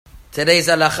Today's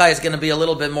halacha is going to be a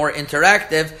little bit more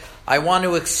interactive. I want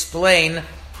to explain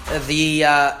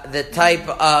the type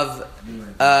of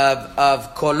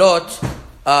kolot,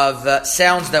 of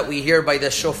sounds that we hear by the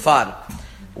shofar.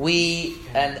 We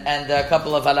and a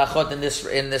couple of halachot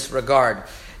in this regard.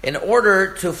 In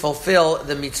order to fulfill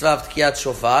the mitzvah of tkiyat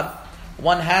shofar,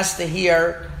 one has to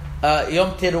hear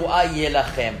Yom Teruah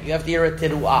Yelachem. You have to hear a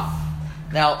teruah.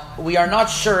 Now, we are not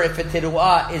sure if a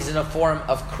teruah is in a form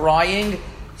of crying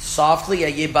softly,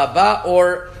 a yibaba,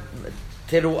 or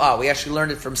teruah. We actually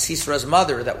learned it from Sisra's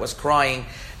mother that was crying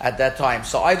at that time.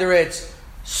 So either it's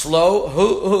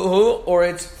slow, or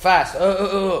it's fast,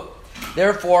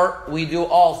 Therefore, we do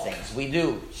all things. We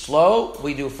do slow,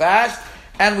 we do fast,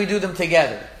 and we do them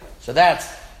together. So that's,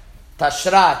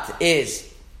 tashrat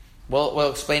is,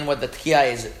 we'll explain what the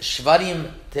tkiyah is.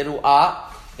 Shvarim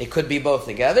teruah, it could be both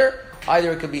together.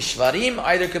 Either it could be shvarim,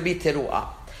 either it could be teruah.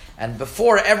 And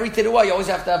before every teruah, you always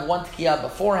have to have one tkiyah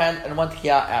beforehand and one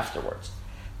tkiyah afterwards.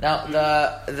 Now,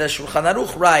 the Shulchan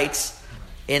Aruch writes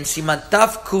in Siman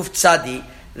Taf Kuf Tzadi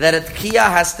that a tkiyah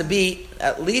has to be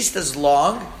at least as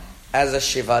long as a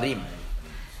shivarim.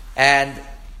 And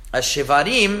a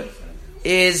shivarim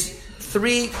is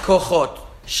 3 kochot.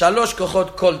 Shalosh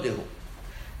kochot kol dehu.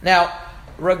 Now,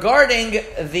 regarding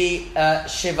the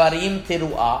shivarim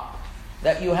teruah,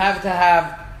 that you have to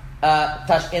have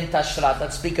in tashrat,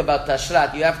 let's speak about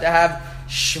tashrat, you have to have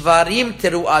shvarim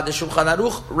teruah. The Shulchan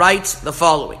Aruch writes the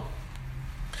following.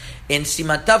 In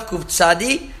Siman Tav Kuf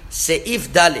Tzadi, Seif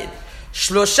Dalid,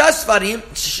 Shlosha shvarim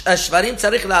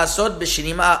tzarich לעשות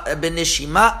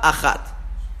בנשימה אחת.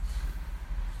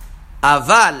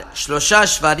 אבל 3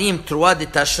 shvarim תרועה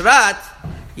דתשרת,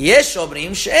 יש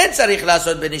אומרים שאין צריך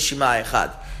לעשות בנשימה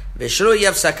אחת. ושלא יהיה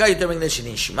הפסקה יותר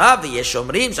מנשימה, ויש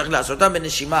אומרים צריך לעשותם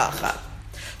בנשימה אחת.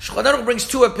 Shulchan Aruch brings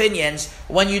 2 opinions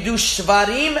when you do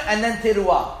shvarim and then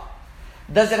teruah.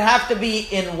 Does it have to be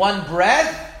in one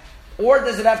breath, or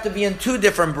does it have to be in 2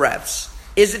 different breaths?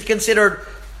 Is it considered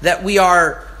that we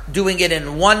are doing it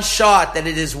in one shot, that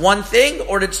it is one thing,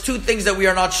 or it's 2 things that we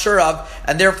are not sure of,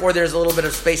 and therefore there's a little bit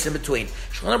of space in between?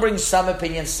 Shulchan Aruch brings some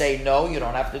opinions say no, you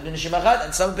don't have to do neshima achat,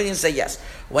 and some opinions say yes.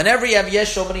 Whenever you have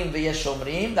yesh omrim v'yesh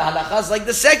omrim, the halacha is like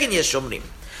the second yesh omrim.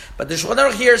 But the Shulchan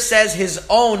Aruch here says his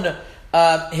own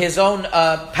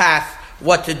path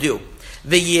what to do.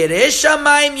 V'yireh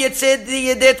shamayim yetzed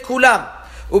yedet kulam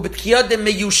ub'tkiyot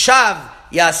meyushav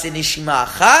yaseh neshima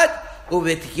achat. The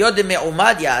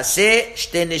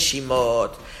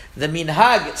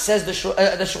minhag says the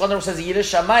Shulchan Aruch says Yireh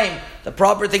Shamayim. The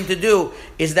proper thing to do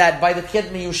is that by the tkiyot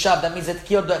miyushav, that means the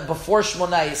tkiyot before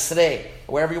Shmona Yisrei,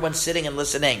 where everyone's sitting and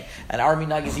listening, and our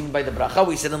minhag is even by the bracha,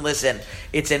 we sit and listen.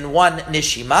 It's in one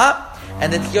neshima,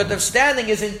 and the tkiyot of standing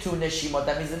is in 2 neshimot.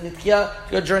 That means in the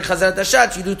tkiyot during Chazarat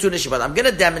Hashatz you do 2 neshimot. I'm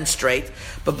going to demonstrate,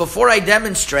 but before I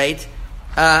demonstrate,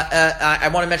 I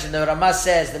want to mention the Ramah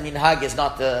says the minhag is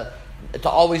not to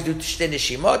always do shte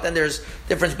neshimot, and there's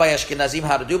difference by Ashkenazim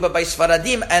how to do, but by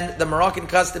Sfaradim and the Moroccan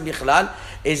custom bichlal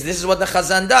is this is what the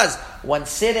Chazan does when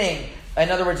sitting. In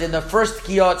other words, in the first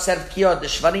tkiyot, set of tkiyot, the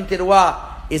shvarim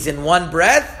teruah is in one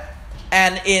breath,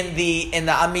 and in the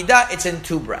Amidah it's in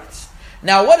 2 breaths.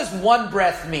 Now, what does one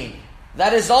breath mean?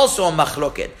 That is also a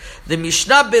machloket. The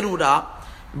Mishnah Berura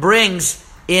brings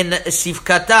in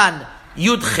Sifkatan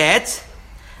Yud Chet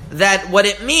that what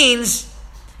it means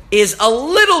is a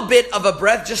little bit of a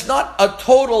breath, just not a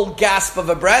total gasp of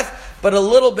a breath, but a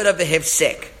little bit of a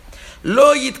hefsek.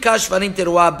 Lo yitka shvarim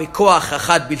teruah bekoach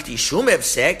achad bilti shum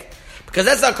hefsek, because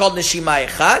that's not called neshima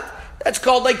echad. That's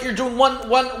called like you're doing one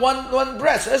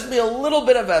breath. So there has to be a little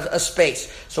bit of a space.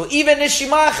 So even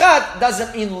neshima echad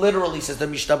doesn't mean literally, says the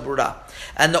Mishnah Berura.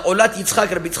 And the Olat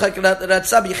Yitzchak, Rabbi Yitzchak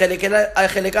Ratzabi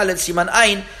Chelek Aleph Siman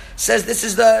Ayin says this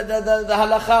is the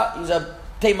halacha. He's a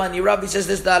Teimani Rabbi, he says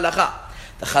this is the halacha.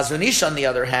 The Chazon Ish, on the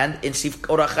other hand, in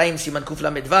Orach Chaim Siman Kuf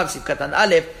Lamed Vav Sif Katan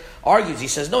Aleph, argues. He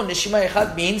says no, neshima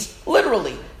echad means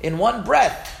literally in one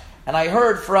breath. And I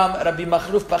heard from Rabbi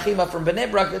Machluf Pachima from Bnei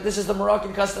Brak that this is the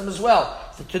Moroccan custom as well,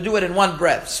 to do it in one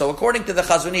breath. So according to the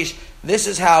Chazon Ish, this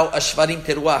is how a shvarim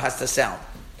teruah has to sound.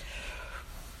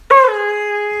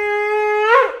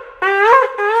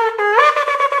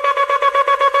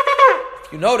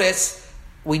 If you notice,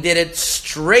 we did it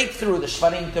straight through the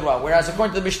shvarim teruah, whereas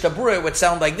according to the Mishnah Berura, it would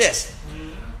sound like this.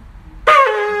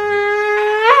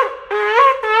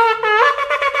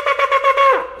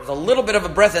 It was a little bit of a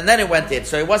breath, and then it went in,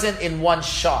 so it wasn't in one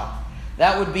shot.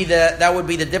 That would be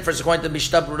the difference according to the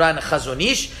Mishnah Berura and Chazon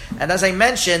Ish. And as I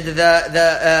mentioned,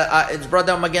 it's brought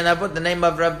down again. I put the name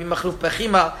of Rabbi Machluf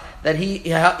Pechima that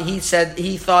he said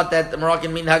he thought that the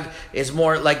Moroccan minhag is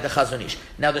more like the Chazon Ish.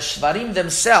 Now the shvarim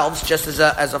themselves, just as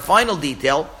a final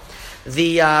detail,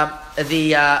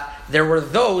 there were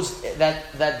those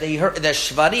that they heard that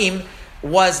shvarim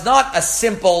was not a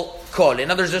simple kol. In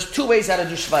other words, there's two ways how to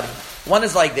do shvarim. One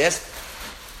is like this,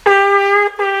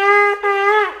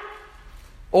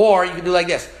 or you can do like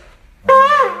this.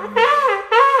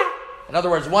 In other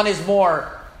words, one is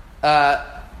more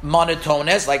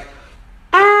monotonous, like,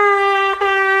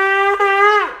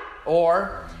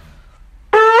 or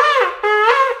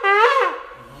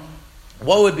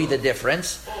what would be the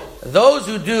difference? Those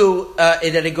who do that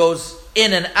it goes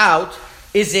in and out,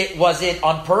 was it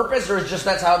on purpose, or is just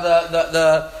that's how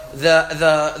the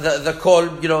kol,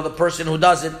 the person who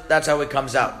does it, that's how it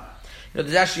comes out?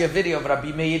 There's actually a video of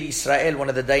Rabbi Meir Israel, one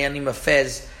of the Dayanim of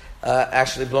Fez,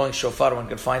 actually blowing shofar. One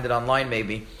could find it online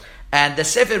maybe. And the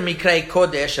Sefer Mikrei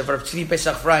Kodesh of Rav Tzvi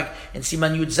Pesach Frank in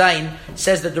Siman Yud Zayin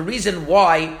says that the reason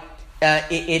why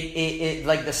it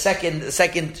like the second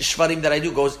shvarim that I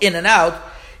do goes in and out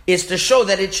is to show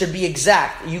that it should be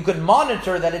exact. You could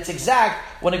monitor that it's exact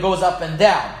when it goes up and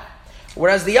down.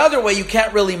 Whereas the other way, you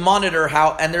can't really monitor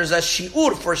how, and there's a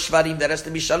shi'ur for shvarim that has to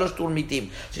be shalosh turmitim.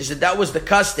 So he said that was the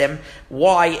custom,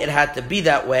 why it had to be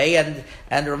that way, and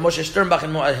Rav Moshe Sternbach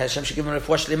and Hashem should give him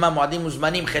refuah shlema, Mu'adim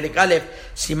Uzmanim, Chelik Aleph,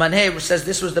 Siman Hey, says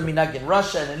this was the minhag in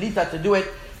Russia and Elita to do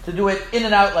it in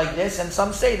and out like this, and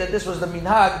some say that this was the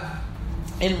minhag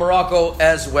in Morocco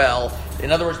as well.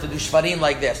 In other words, to do shvarim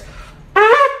like this.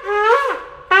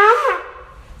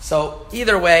 So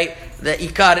either way, the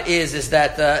ikar is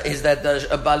that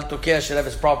the Baal Tokeh should have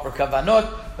his proper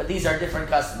kavanot, but these are different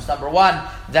customs. Number one,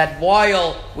 that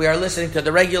while we are listening to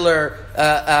the regular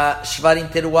shvarim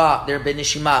teruah, they're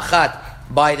benishima achat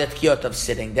by the tkiyot of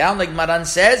sitting down, like Maran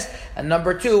says, and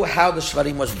number two, how the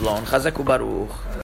shvarim was blown. Chazak u'baruch.